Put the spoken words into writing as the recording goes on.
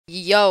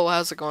Yo,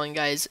 how's it going,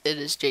 guys? It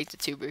is Jake the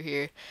Tuber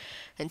here,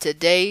 and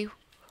today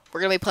we're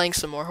gonna be playing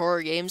some more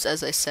horror games,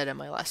 as I said in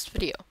my last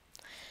video.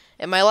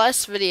 In my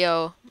last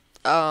video,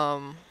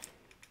 I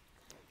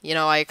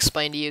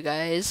explained to you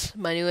guys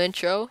my new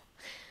intro.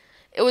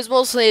 It was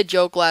mostly a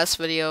joke last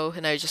video,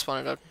 and I just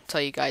wanted to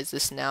tell you guys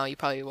this now. You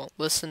probably won't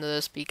listen to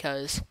this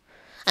because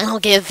I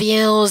don't get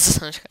views.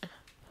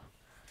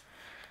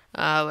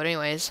 But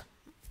anyways,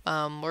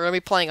 we're gonna be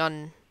playing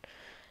on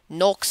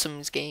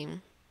Nolxm's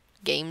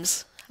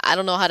games. I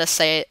don't know how to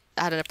say it,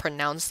 how to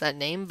pronounce that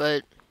name,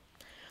 but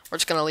we're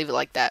just gonna leave it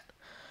like that.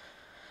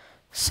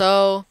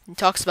 So he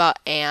talks about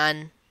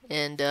Anne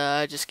and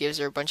just gives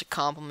her a bunch of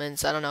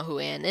compliments. I don't know who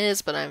Anne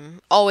is, but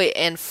oh wait,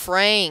 and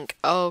Frank.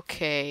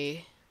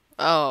 Okay.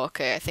 Oh,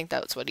 okay. I think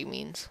that's what he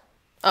means.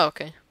 Oh,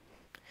 okay.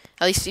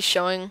 At least he's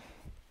showing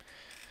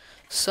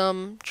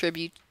some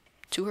tribute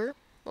to her.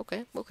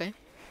 Okay, okay.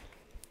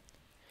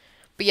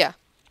 But yeah.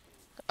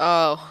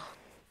 Oh,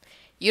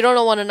 you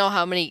don't want to know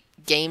how many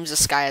games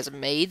this guy has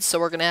made, so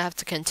we're gonna have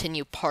to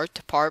continue part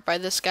to part by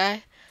this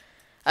guy.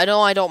 I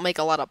know I don't make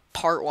a lot of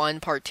part 1,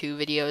 part 2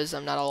 videos.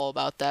 I'm not all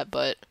about that,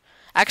 but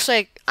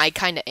actually I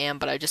kind of am,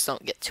 but I just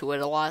don't get to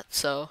it a lot.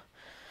 So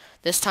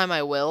this time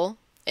I will.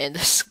 And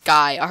this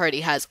guy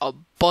already has a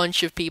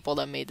bunch of people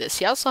that made this.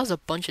 He also has a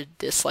bunch of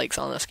dislikes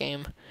on this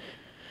game,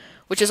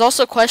 which is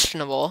also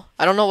questionable.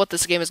 I don't know what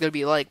this game is gonna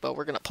be like, but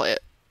we're gonna play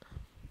it.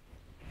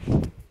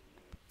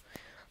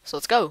 So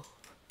let's go.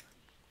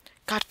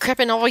 God,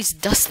 Creepin always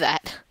does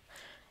that.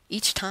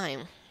 Each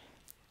time.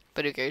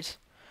 But who cares?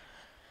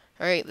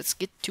 Alright, let's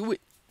get to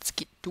it. Let's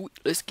get to it.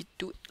 Let's get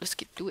to it. Let's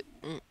get to it.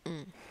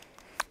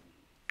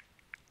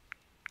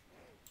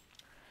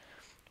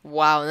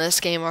 Wow, and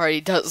this game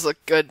already does look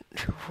good.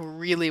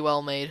 Really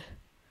well made.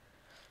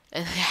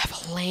 And they have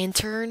a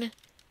lantern.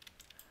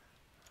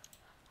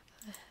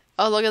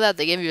 Oh, look at that.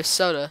 They gave you a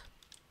soda.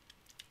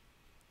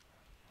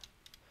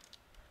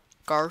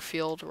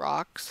 Garfield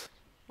rocks.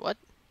 What?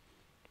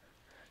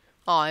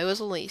 Oh, it was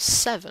only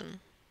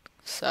 7.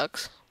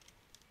 Sucks.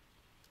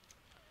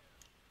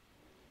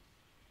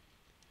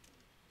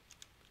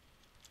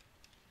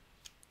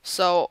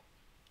 So,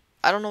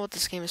 I don't know what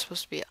this game is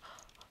supposed to be.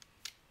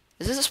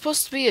 Is this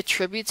supposed to be a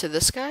tribute to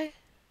this guy?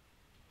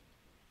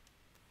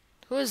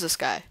 Who is this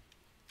guy?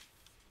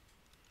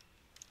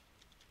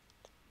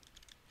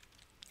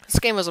 This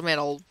game was made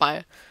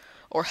by,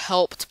 or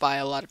helped by,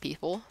 a lot of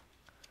people.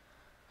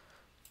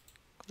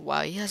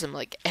 Wow, he has him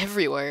like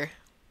everywhere.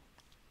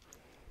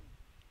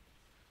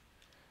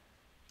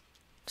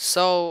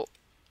 So,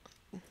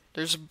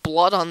 there's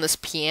blood on this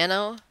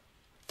piano.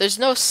 There's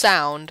no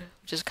sound,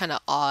 which is kind of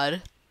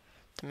odd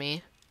to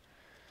me.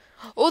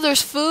 Oh,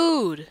 there's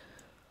food!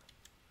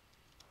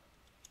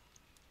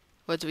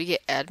 What, do we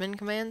get admin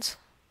commands?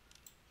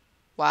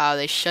 Wow,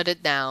 they shut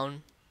it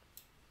down.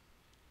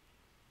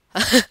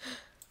 Wait,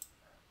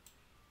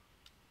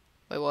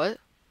 what?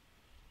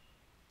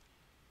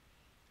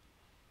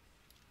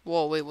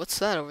 Whoa, wait, what's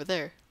that over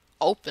there?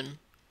 Open.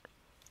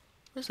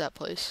 Where's that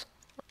place?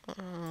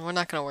 We're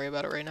not gonna worry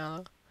about it right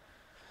now.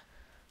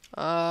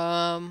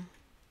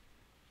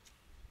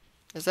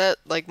 Is that,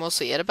 like,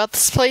 mostly it about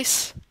this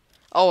place?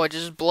 Oh,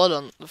 just blood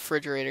on the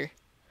refrigerator.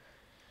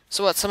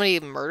 So what, somebody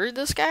murdered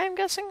this guy, I'm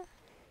guessing?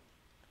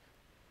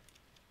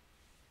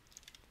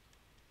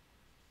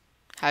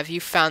 Have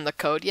you found the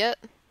code yet?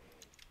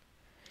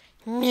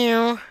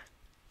 No.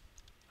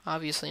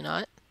 Obviously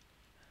not.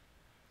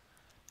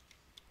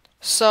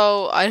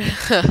 So,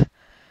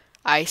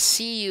 I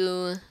see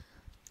you.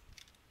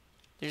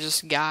 There's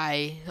this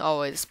guy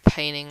always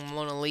painting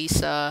Mona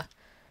Lisa.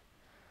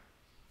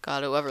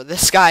 God, whoever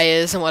this guy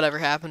is and whatever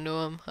happened to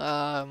him.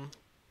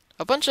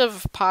 A bunch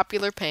of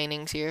popular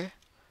paintings here.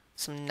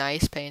 Some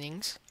nice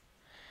paintings.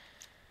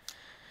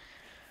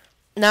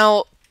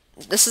 Now,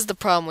 this is the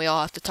problem. We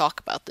all have to talk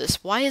about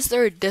this. Why is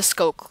there a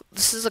disco?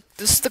 This is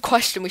the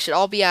question we should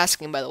all be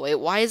asking. By the way,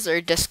 why is there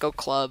a disco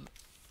club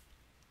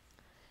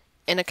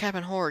in a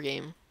cabin horror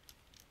game?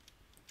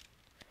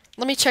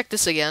 Let me check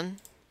this again.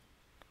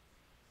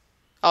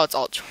 Oh, it's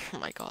all. Oh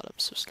my God, I'm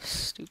so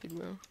stupid,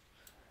 bro.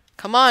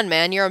 Come on,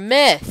 man, you're a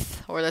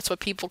myth, or that's what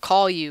people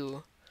call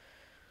you.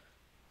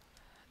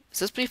 Is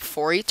this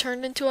before he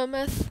turned into a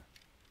myth?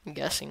 I'm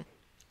guessing.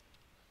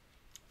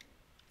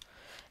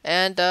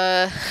 And,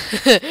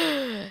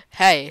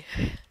 hey,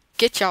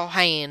 get your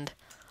hand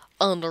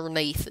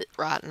underneath it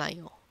right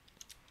now.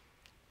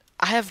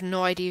 I have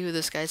no idea who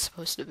this guy's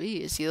supposed to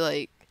be. Is he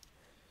like...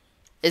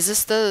 Is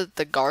this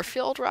the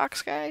Garfield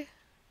Rocks guy?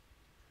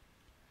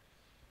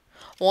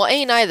 Well,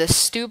 ain't I the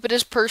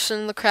stupidest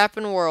person in the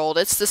crappin' world?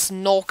 It's this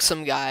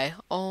Nolxm guy.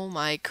 Oh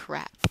my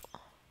crap.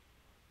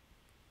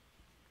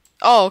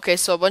 Oh, okay,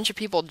 so a bunch of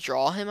people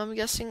draw him, I'm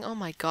guessing? Oh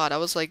my God, I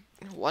was like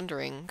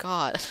wondering.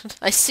 God,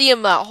 I see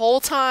him that whole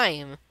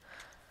time.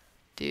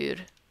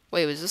 Dude.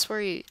 Wait, was this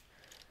where he...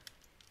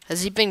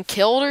 Has he been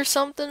killed or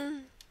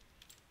something?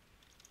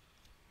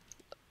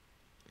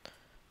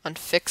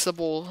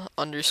 Unfixable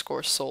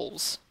 _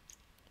 souls.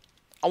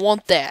 I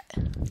want that.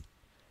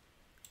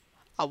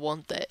 I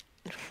want that.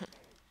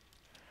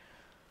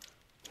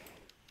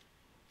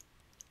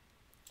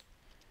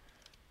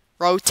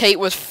 Rotate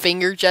with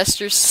finger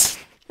gestures.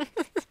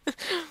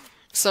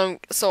 So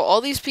all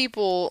these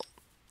people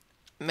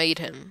made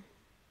him.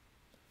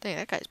 Dang,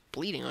 that guy's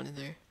bleeding under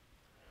there.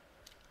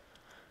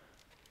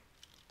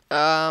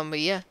 But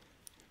yeah.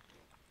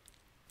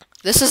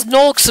 This is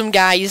Nolxm,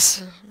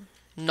 guys.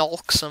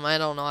 Nolxm, I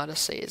don't know how to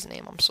say his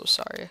name, I'm so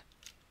sorry.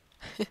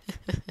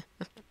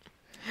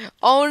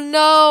 Oh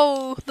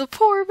no! The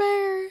poor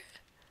bear!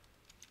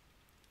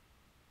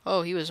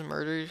 Oh, he was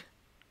murdered.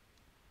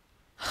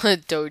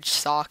 Doge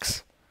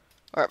socks.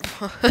 Or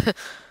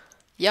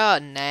yeah,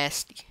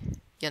 nasty.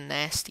 Yeah,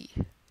 nasty.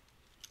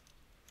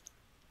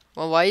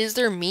 Well, why is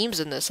there memes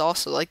in this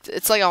also? Like,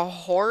 it's like a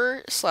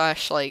horror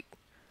slash, like,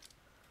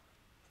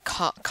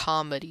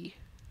 comedy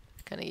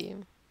kind of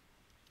game.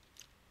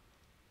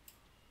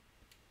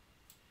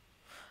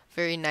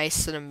 Very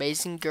nice and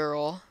amazing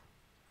girl.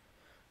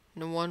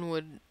 No one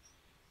would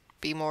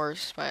be more...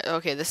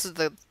 Okay, this is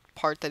the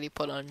part that he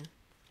put on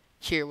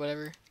here,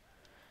 whatever.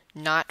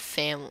 Not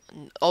family.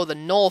 Oh, the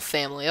Knoll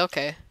family,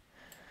 okay.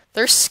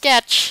 They're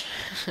sketch.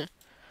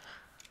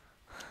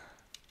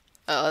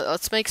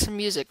 Let's make some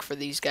music for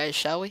these guys,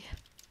 shall we?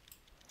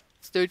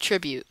 Let's do a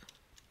tribute.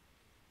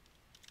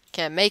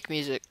 Can't make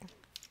music.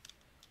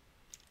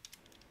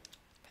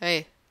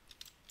 Hey,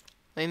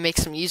 let me make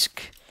some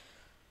music.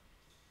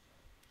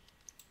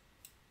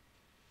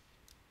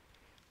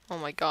 Oh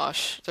my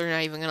gosh, they're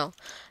not even gonna...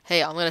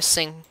 Hey, I'm gonna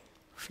sing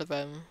for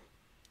them.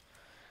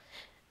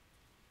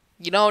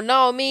 You don't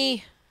know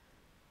me,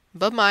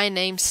 but my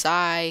name's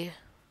Cy.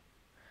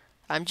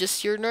 I'm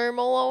just your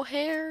normal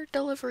O'Hare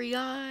delivery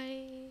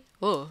guy.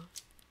 Oh.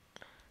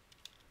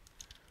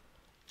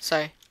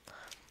 Sorry.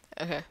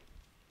 Okay.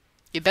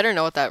 You better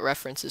know what that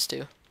reference is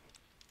to.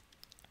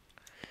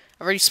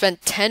 I've already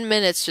spent 10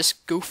 minutes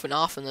just goofing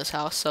off in this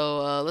house,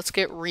 so let's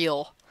get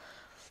real.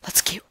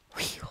 Let's get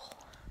real.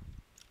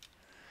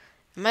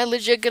 Am I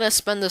legit gonna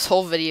spend this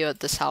whole video at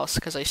this house?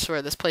 Because I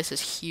swear, this place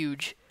is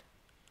huge.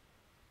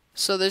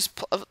 So there's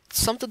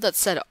something that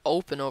said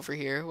open over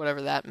here,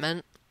 whatever that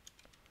meant.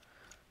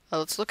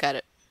 Let's look at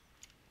it.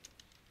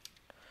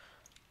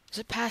 Is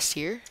it past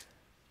here?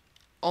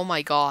 Oh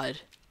my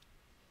god.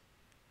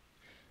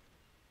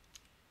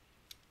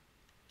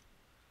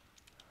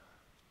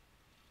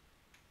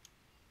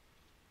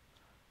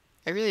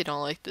 I really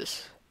don't like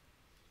this.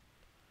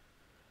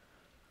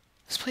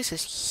 This place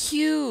is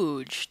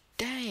huge.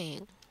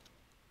 Dang.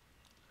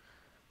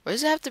 Why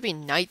does it have to be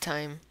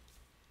nighttime?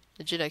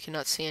 Legit, I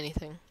cannot see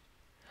anything.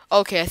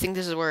 Okay, I think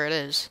this is where it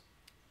is.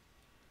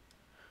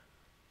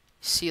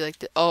 See, like,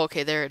 oh,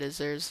 okay, there it is.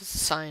 There's a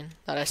sign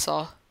that I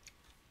saw.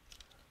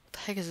 What the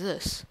heck is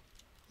this?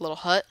 A little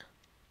hut?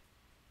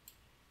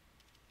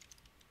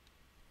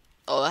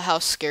 Oh, that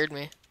house scared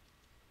me.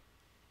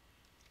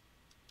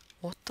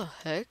 What the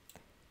heck?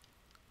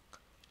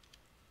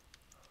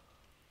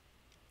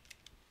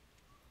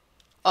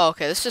 Oh,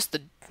 okay, this is just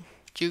the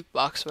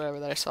jukebox, whatever,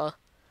 that I saw.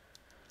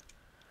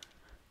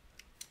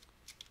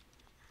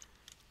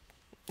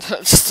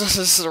 This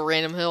is a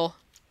random hill.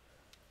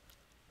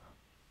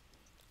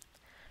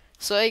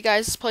 So, hey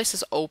guys, this place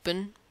is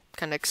open.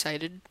 Kinda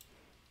excited.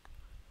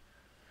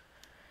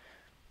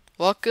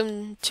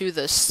 Welcome to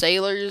the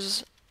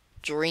Sailor's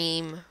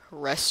Dream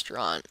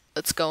Restaurant.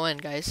 Let's go in,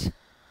 guys.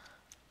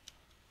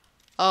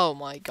 Oh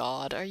my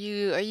god, are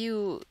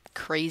you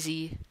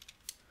crazy?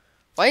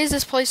 Why is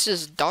this place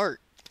just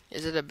dark?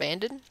 Is it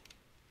abandoned?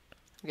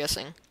 I'm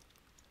guessing.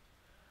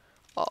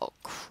 Oh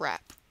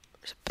crap.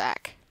 There's a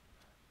back.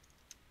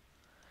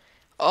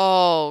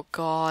 Oh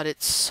god,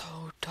 it's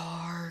so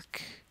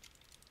dark.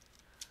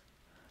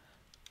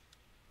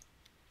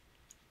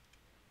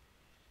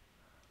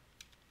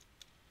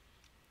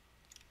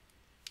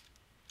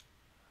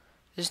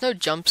 There's no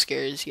jump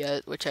scares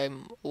yet, which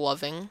I'm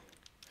loving.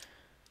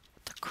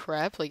 What the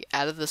crap? Like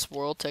out of this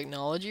world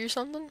technology or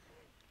something?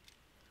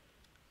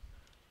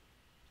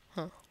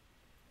 Huh. I'm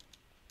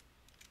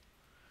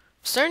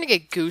starting to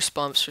get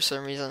goosebumps for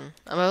some reason.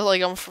 I'm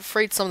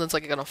afraid something's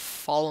like gonna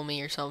follow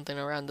me or something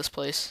around this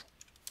place.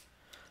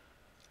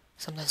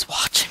 Something's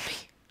watching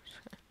me.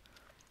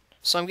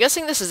 So I'm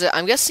guessing this is it.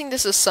 I'm guessing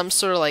this is some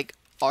sort of like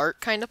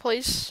art kind of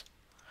place.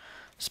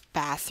 There's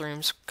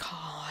bathrooms.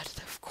 God,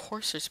 of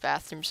course there's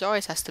bathrooms. There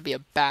always has to be a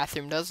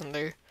bathroom, doesn't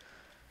there?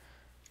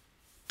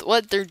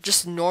 What? They're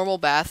just normal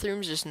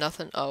bathrooms? There's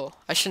nothing. Oh,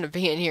 I shouldn't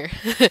be in here.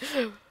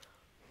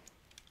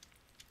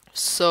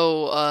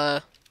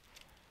 So,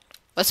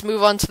 let's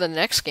move on to the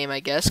next game,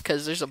 I guess,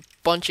 because there's a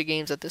bunch of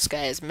games that this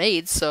guy has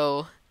made.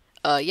 So,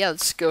 yeah,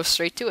 let's go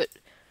straight to it.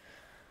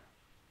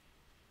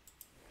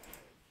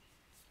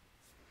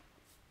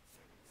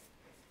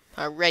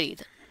 Alrighty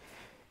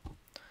then.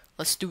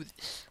 Let's do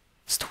this.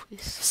 Let's do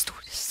this. Let's do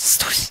this. Let's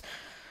do this.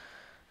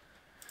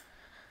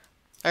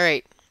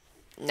 Alright.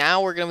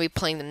 Now we're going to be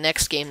playing the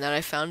next game that I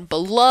found.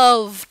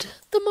 Beloved.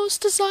 The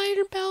most desired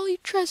and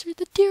valued treasure.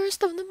 The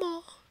dearest of them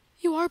all.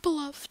 You are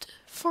beloved.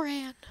 For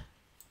Anne.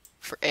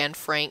 For Anne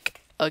Frank.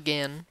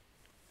 Again.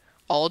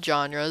 All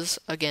genres.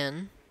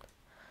 Again.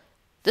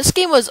 This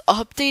game was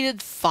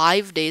updated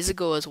 5 days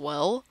ago as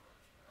well.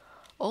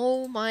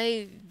 Oh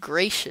my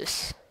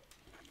gracious.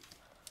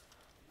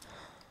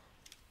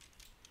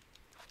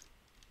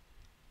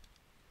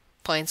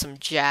 Playing some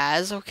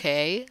jazz,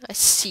 okay. I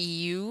see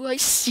you. I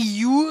see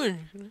you.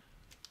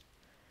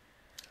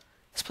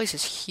 This place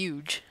is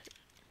huge.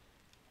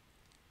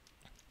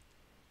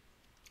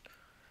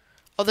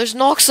 Oh, there's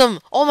Nolxm.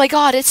 Oh my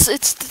god, it's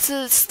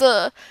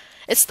the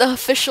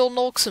official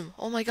Nolxm.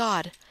 Oh my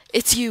god.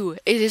 It's you.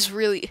 It is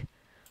really.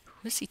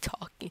 Who is he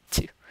talking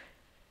to?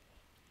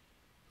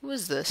 Who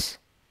is this?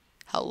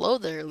 Hello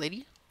there,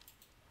 lady.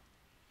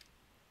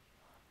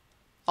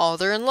 Oh,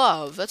 they're in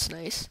love. That's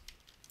nice.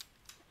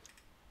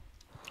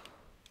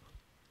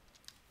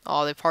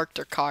 Oh, they parked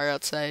their car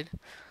outside.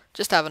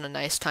 Just having a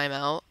nice time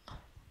out.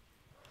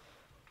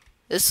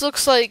 This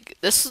looks like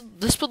this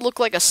would look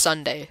like a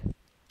Sunday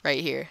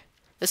right here.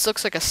 This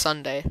looks like a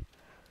Sunday.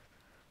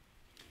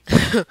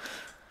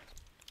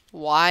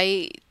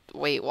 Why?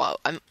 Wait, wow.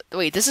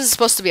 Wait, this is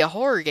supposed to be a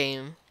horror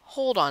game.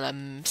 Hold on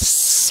a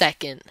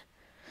second.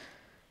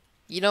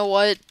 You know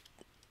what?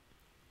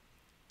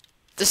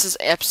 This is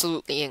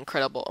absolutely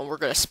incredible, and we're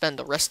gonna spend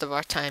the rest of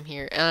our time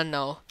here. And I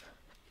know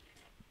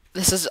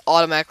this is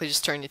automatically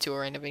just turned into a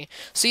random video.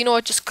 So you know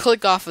what? Just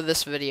click off of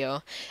this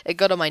video and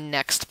go to my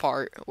next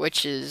part,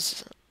 which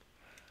is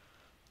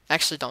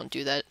actually don't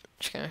do that.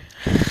 Just gonna...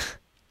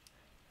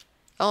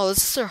 Oh,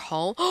 this is their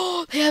home.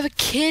 Oh, they have a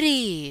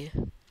kitty.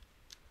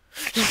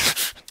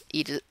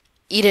 Eat it.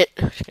 Eat it.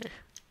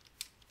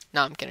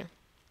 No, I'm kidding.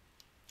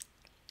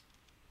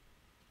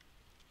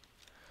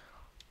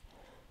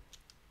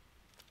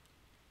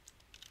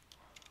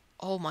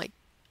 Oh my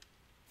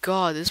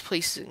god, this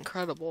place is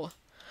incredible.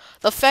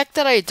 The fact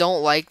that I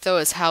don't like, though,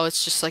 is how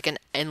it's just like an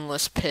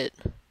endless pit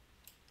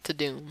to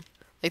doom.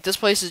 Like, this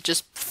place is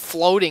just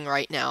floating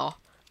right now.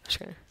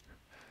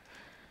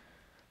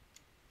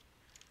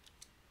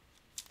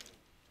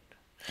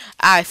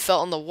 I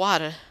fell in the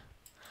water.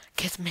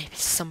 Guess maybe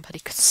somebody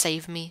could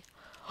save me.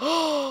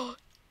 Oh,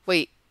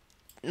 wait.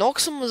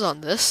 Nolxm was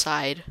on this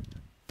side,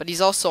 but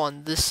he's also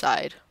on this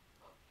side.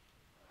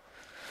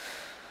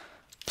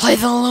 Play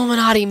the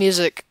Illuminati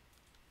music.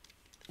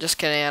 Just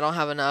kidding, I don't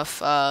have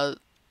enough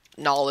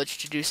knowledge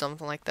to do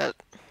something like that.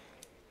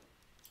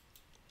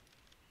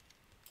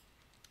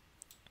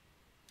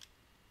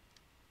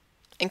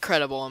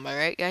 Incredible, am I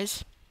right,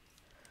 guys?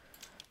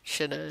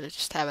 Shoulda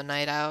just have a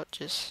night out,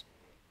 just...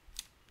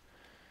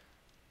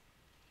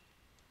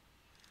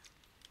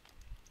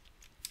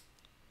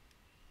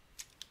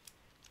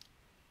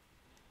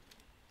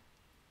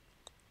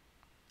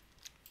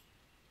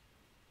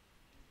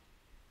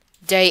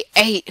 Day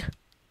 8!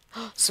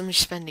 Somebody's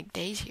spending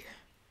days here.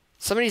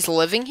 Somebody's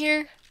living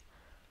here?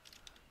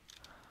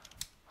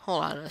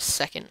 Hold on a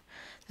second.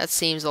 That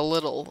seems a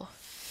little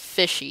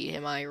fishy,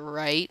 am I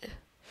right?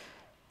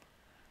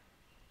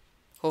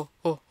 Oh,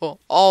 oh, oh.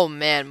 Oh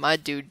man, my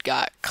dude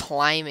got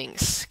climbing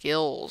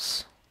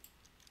skills.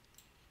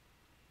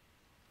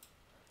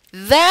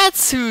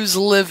 That's who's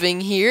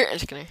living here. I'm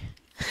just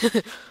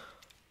kidding.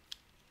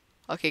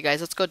 Okay,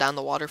 guys, let's go down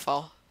the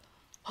waterfall.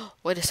 Oh,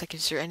 wait a second,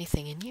 is there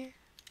anything in here?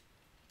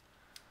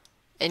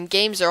 In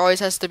games, there always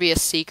has to be a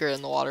secret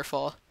in the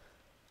waterfall.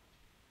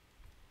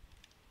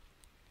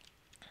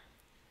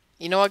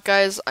 You know what,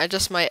 guys? I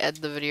just might end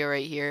the video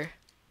right here.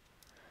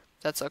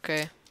 That's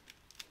okay.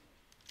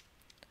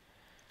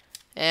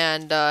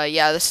 And,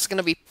 yeah, this is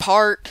gonna be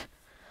part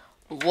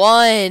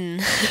 1.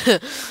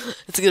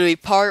 It's gonna be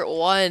part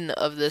 1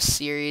 of this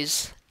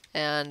series.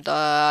 And,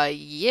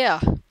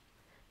 yeah.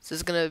 This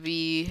is gonna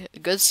be a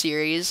good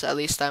series. At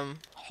least I'm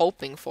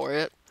hoping for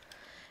it.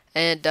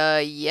 And,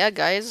 yeah,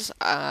 guys,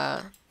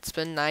 it's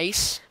been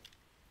nice.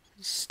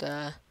 Just,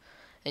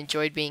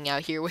 enjoyed being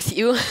out here with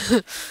you.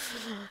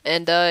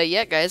 And,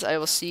 yeah, guys, I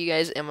will see you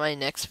guys in my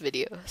next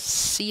video.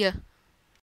 See ya.